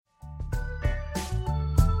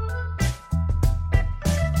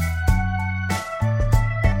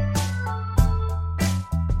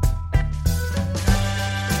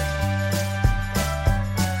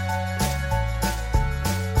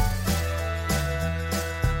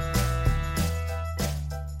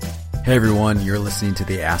Hey everyone, you're listening to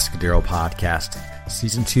the Ask Daryl podcast,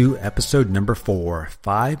 season 2, episode number 4,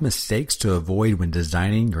 5 mistakes to avoid when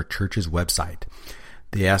designing your church's website.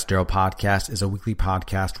 The Ask Daryl podcast is a weekly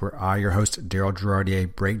podcast where I, your host, Daryl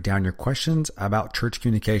Girardier, break down your questions about church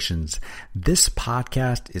communications. This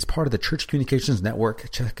podcast is part of the Church Communications Network.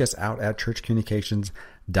 Check us out at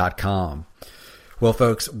churchcommunications.com. Well,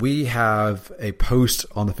 folks, we have a post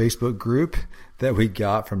on the Facebook group that we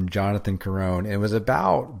got from Jonathan Carone. And it was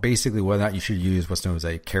about basically whether or not you should use what's known as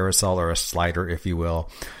a carousel or a slider, if you will,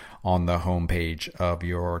 on the homepage of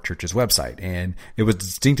your church's website. And it was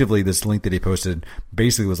distinctively this link that he posted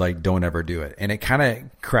basically was like, don't ever do it. And it kind of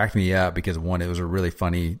cracked me up because one, it was a really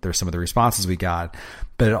funny, there's some of the responses we got,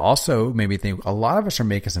 but it also made me think a lot of us are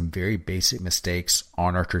making some very basic mistakes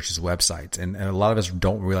on our church's websites. And a lot of us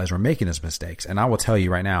don't realize we're making those mistakes. And I will tell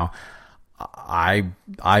you right now, I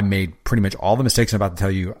made pretty much all the mistakes I'm about to tell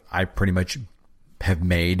you, I pretty much have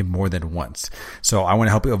made more than once. So I want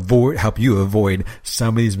to help you avoid some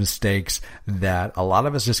of these mistakes that a lot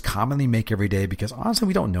of us just commonly make every day, because honestly,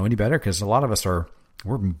 we don't know any better, because a lot of us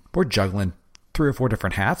we're juggling 3 or 4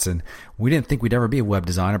 different hats, and we didn't think we'd ever be a web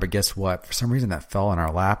designer, but guess what? For some reason that fell in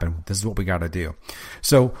our lap, and this is what we got to do.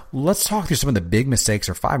 So let's talk through some of the big mistakes,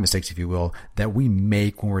 or 5 mistakes, if you will, that we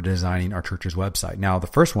make when we're designing our church's website. Now, the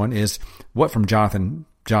first one is what from Jonathan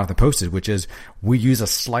posted, which is we use a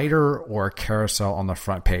slider or a carousel on the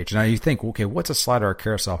front page. Now you think, okay, what's a slider or a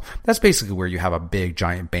carousel? That's basically where you have a big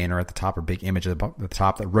giant banner at the top or big image at the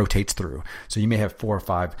top that rotates through. So you may have 4 or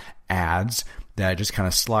 5 ads that just kind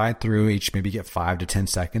of slide through, each maybe get 5 to 10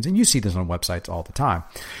 seconds. And you see this on websites all the time.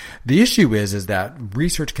 The issue is that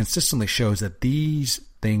research consistently shows that these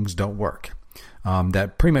things don't work.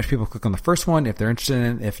 That pretty much people click on the first one if they're interested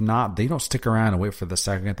in it. If not, they don't stick around and wait for the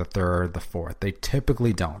second, the third, the fourth. They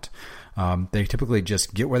typically don't. They typically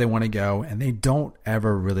just get where they want to go, and they don't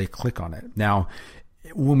ever really click on it. Now,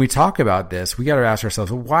 when we talk about this, we got to ask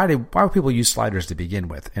ourselves, well, why would people use sliders to begin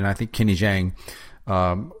with? And I think Kenny Zhang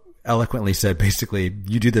eloquently said, basically,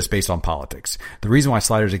 you do this based on politics. The reason why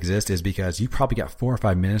sliders exist is because you probably got 4 or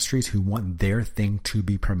 5 ministries who want their thing to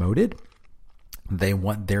be promoted. They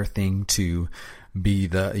want their thing to be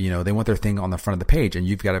they want their thing on the front of the page, and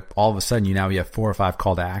you've got to, all of a sudden, you have 4 or 5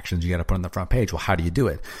 call to actions you got to put on the front page. Well, how do you do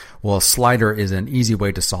it? Well, a slider is an easy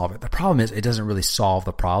way to solve it. The problem is it doesn't really solve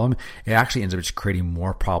the problem. It actually ends up just creating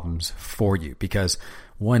more problems for you, because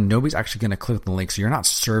one, nobody's actually going to click the link, so you're not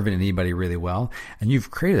serving anybody really well, and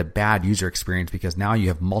you've created a bad user experience because now you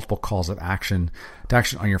have multiple calls of action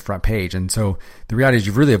on your front page. And so the reality is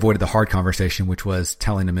you've really avoided the hard conversation, which was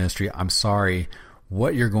telling the ministry, I'm sorry,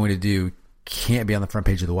 what you're going to do can't be on the front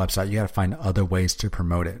page of the website. You got to find other ways to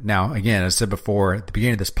promote it. Now, again, as I said before at the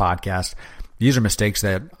beginning of this podcast, these are mistakes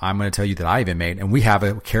that I'm going to tell you that I even made. And we have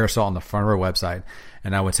a carousel on the front of our website.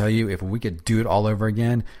 And I would tell you, if we could do it all over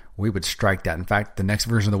again, we would strike that. In fact, the next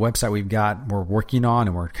version of the website we're working on,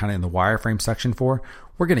 and we're kind of in the wireframe section for,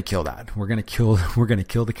 we're going to kill that. We're going to kill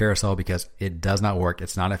the carousel because it does not work.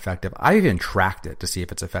 It's not effective. I even tracked it to see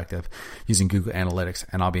if it's effective using Google Analytics.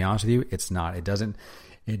 And I'll be honest with you, it's not. It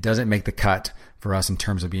doesn't make the cut for us in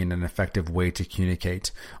terms of being an effective way to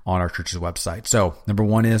communicate on our church's website. So number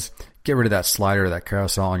 1 is get rid of that slider or that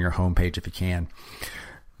carousel on your homepage if you can.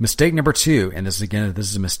 Mistake number 2, and this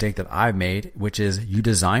is a mistake that I've made, which is you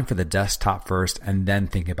design for the desktop first and then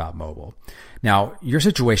think about mobile. Now, your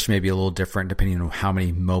situation may be a little different depending on how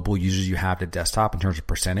many mobile users you have to desktop in terms of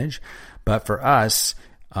percentage. But for us,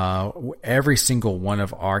 every single one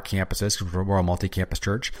of our campuses, because we're a multi-campus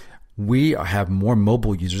church, we have more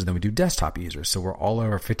mobile users than we do desktop users. So we're all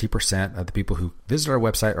over 50% of the people who visit our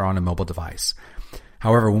website are on a mobile device.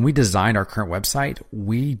 However, when we designed our current website,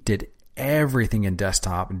 we did everything in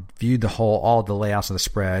desktop and viewed all the layouts of the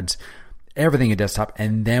spreads, everything in desktop,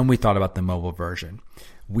 and then we thought about the mobile version.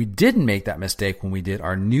 We didn't make that mistake when we did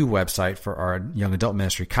our new website for our young adult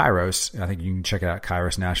ministry, Kairos. I think you can check it out,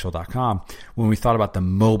 kairosnashville.com, when we thought about the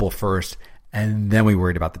mobile first, and then we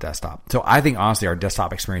worried about the desktop. So I think, honestly, our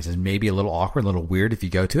desktop experience is maybe a little awkward, a little weird if you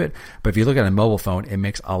go to it. But if you look at a mobile phone, it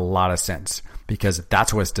makes a lot of sense because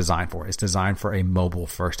that's what it's designed for. It's designed for a mobile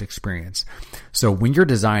first experience. So when you're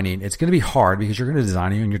designing, it's going to be hard because you're going to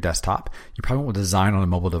design it on your desktop. You probably won't design on a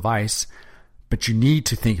mobile device, but you need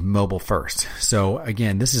to think mobile first. So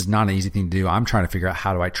again, this is not an easy thing to do. I'm trying to figure out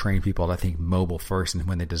how do I train people to think mobile first and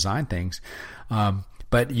when they design things.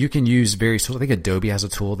 But you can use various tools. I think Adobe has a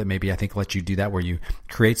tool that maybe I think lets you do that, where you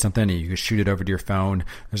create something and you can shoot it over to your phone.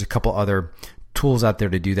 There's a couple other tools out there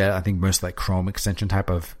to do that. I think most like Chrome extension type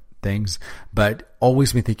of things, but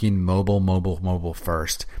always be thinking mobile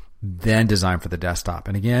first, then design for the desktop.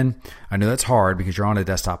 And again, I know that's hard because you're on a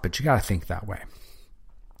desktop, but you got to think that way.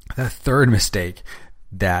 The third mistake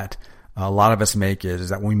that a lot of us make is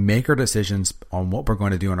that when we make our decisions on what we're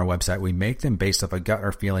going to do on our website, we make them based off a gut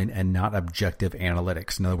or feeling and not objective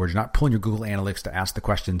analytics. In other words, you're not pulling your Google Analytics to ask the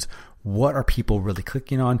questions, what are people really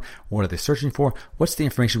clicking on? What are they searching for? What's the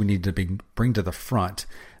information we need to bring to the front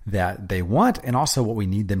that they want, and also what we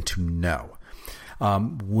need them to know?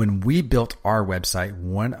 When we built our website,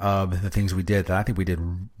 one of the things we did that I think we did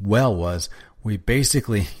well was we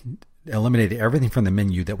basically eliminated everything from the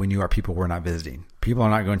menu that we knew our people were not visiting. People are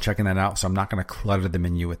not going checking that out, so I'm not going to clutter the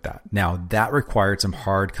menu with that. Now, that required some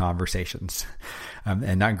hard conversations,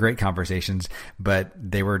 and not great conversations, but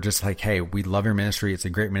they were just like, hey, we love your ministry. It's a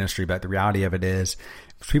great ministry, but the reality of it is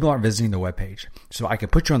people aren't visiting the webpage. So I can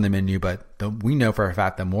put you on the menu, but we know for a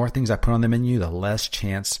fact the more things I put on the menu, the less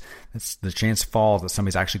chance falls that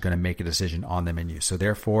somebody's actually going to make a decision on the menu. So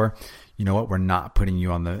therefore, you know what? We're not putting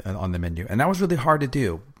you on the menu. And that was really hard to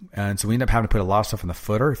do. And so we end up having to put a lot of stuff in the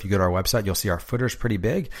footer. If you go to our website, you'll see our footer is pretty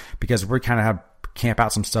big because we kind of have camp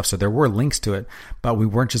out some stuff. So there were links to it, but we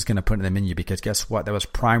weren't just going to put it in the menu because guess what? That was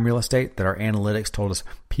prime real estate that our analytics told us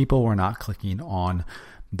people were not clicking on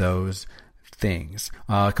those things.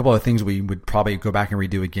 A couple of things we would probably go back and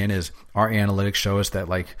redo again is our analytics show us that,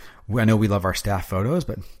 like, I know we love our staff photos,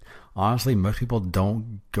 but honestly, most people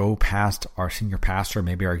don't go past our senior pastor,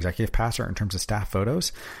 maybe our executive pastor in terms of staff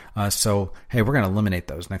photos. So, hey, we're going to eliminate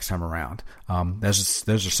those next time around. Those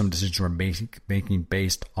are some decisions we're making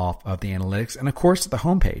based off of the analytics. And of course, the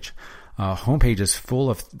homepage. Homepage is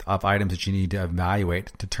full of items that you need to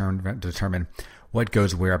evaluate to determine what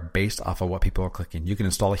goes where based off of what people are clicking. You can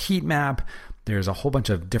install a heat map. There's a whole bunch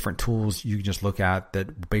of different tools you can just look at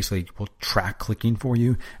that basically will track clicking for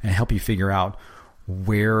you and help you figure out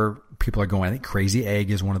where people are going. I think Crazy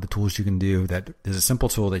Egg is one of the tools you can do that is a simple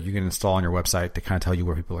tool that you can install on your website to kind of tell you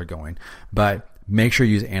where people are going. But make sure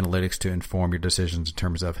you use analytics to inform your decisions in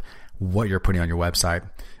terms of what you're putting on your website.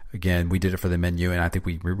 Again, we did it for the menu, and I think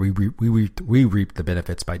we reaped the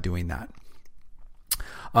benefits by doing that.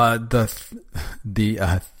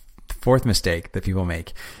 The fourth mistake that people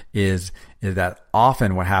make is that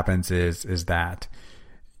often what happens is that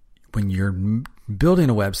when you're building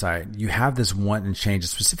a website, you have this want and change,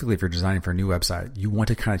 specifically if you're designing for a new website, you want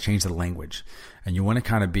to kind of change the language, and you want to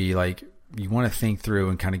kind of be like, you want to think through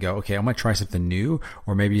and kind of go, okay, I'm going to try something new.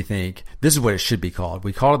 Or maybe you think this is what it should be called.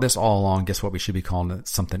 We called it this all along. Guess what? We should be calling it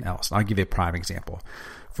something else. I'll give you a prime example.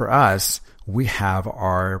 For us, we have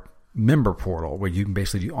our member portal where you can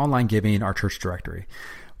basically do online giving, our church directory.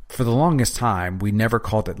 For the longest time, we never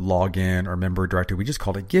called it login or member directory. We just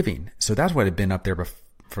called it giving. So that's what had been up there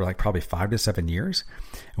for like probably 5 to 7 years.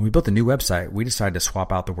 And we built a new website. We decided to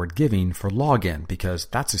swap out the word giving for login because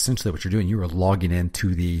that's essentially what you're doing. You were logging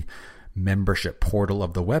into the membership portal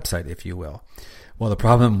of the website, if you will. Well, the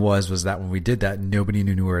problem was that when we did that, nobody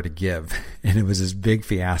knew where to give. And it was this big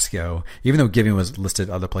fiasco. Even though giving was listed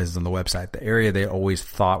other places on the website, the area they always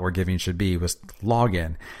thought where giving should be was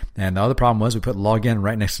login. And the other problem was we put login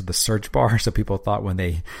right next to the search bar. So people thought when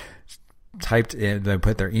they typed in, they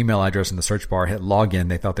put their email address in the search bar, hit login,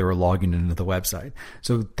 they thought they were logging into the website.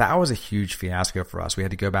 So that was a huge fiasco for us. We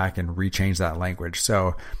had to go back and rechange that language.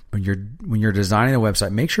 So when you're designing a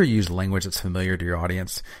website, make sure you use language that's familiar to your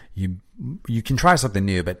audience. You can try something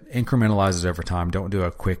new, but incrementalize it over time. Don't do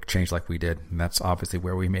a quick change like we did. And that's obviously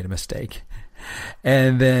where we made a mistake.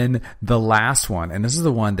 And then the last one, and this is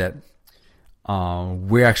the one that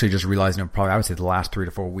we're actually just realizing probably, I would say, the last 3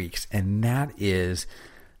 to 4 weeks. And that is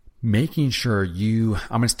making sure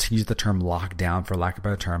I'm going to use the term lock down for lack of a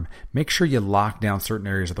better term. Make sure you lock down certain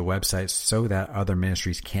areas of the website so that other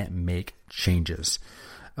ministries can't make changes.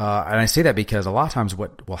 And I say that because a lot of times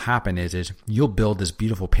what will happen is you'll build this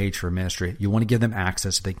beautiful page for a ministry. You want to give them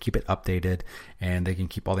access so they can keep it updated and they can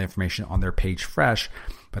keep all the information on their page fresh.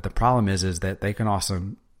 But the problem is that they can also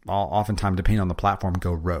oftentimes, depending on the platform,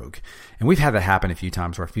 go rogue. And we've had that happen a few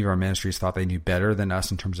times where a few of our ministries thought they knew better than us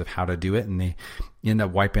in terms of how to do it, and they end up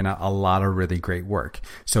wiping out a lot of really great work.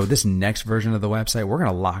 So this next version of the website, we're going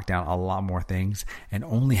to lock down a lot more things and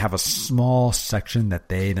only have a small section that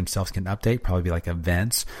they themselves can update, probably be like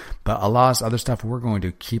events. But a lot of this other stuff we're going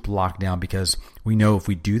to keep locked down because we know if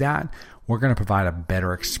we do that, we're going to provide a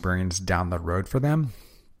better experience down the road for them.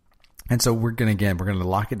 And so we're going to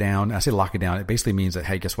lock it down. I say lock it down. It basically means that,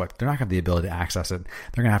 hey, guess what? They're not going to have the ability to access it.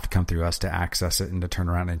 They're going to have to come through us to access it and to turn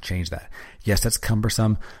around and change that. Yes, that's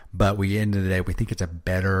cumbersome, but at the end of the day, we think it's a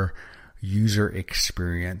better user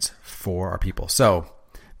experience for our people. So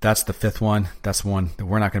that's the fifth one. That's one that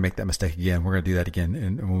we're not going to make that mistake again. We're going to do that again.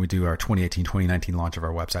 And when we do our 2018-2019 launch of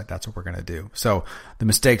our website, that's what we're going to do. So the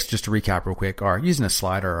mistakes, just to recap real quick, are using a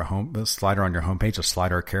slider on your homepage, a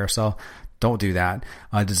slider or carousel. Don't do that.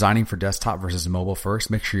 Designing for desktop versus mobile first.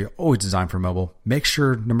 Make sure you always design for mobile. Make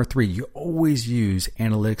sure, number 3, you always use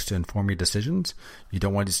analytics to inform your decisions. You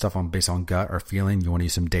don't want to do stuff based on gut or feeling. You want to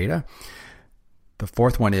use some data. The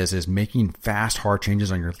 4th one is making fast, hard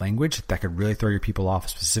changes on your language that could really throw your people off,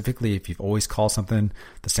 specifically if you've always called something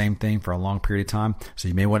the same thing for a long period of time. So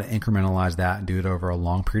you may want to incrementalize that and do it over a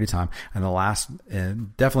long period of time. And the last,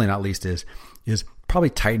 and definitely not least, is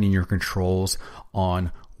probably tightening your controls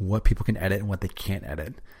on what people can edit and what they can't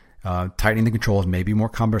edit. Tightening the controls may be more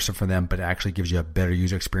cumbersome for them, but it actually gives you a better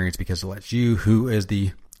user experience because it lets you, who is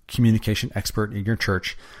the communication expert in your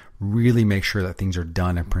church, really make sure that things are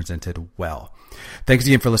done and presented well. Thanks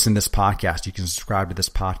again for listening to this podcast. You can subscribe to this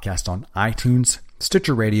podcast on iTunes,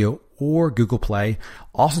 Stitcher Radio, or Google Play.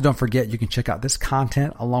 Also, don't forget you can check out this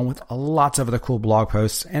content along with lots of other cool blog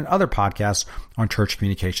posts and other podcasts on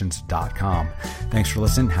churchcommunications.com. Thanks for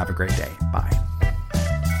listening. Have a great day. Bye.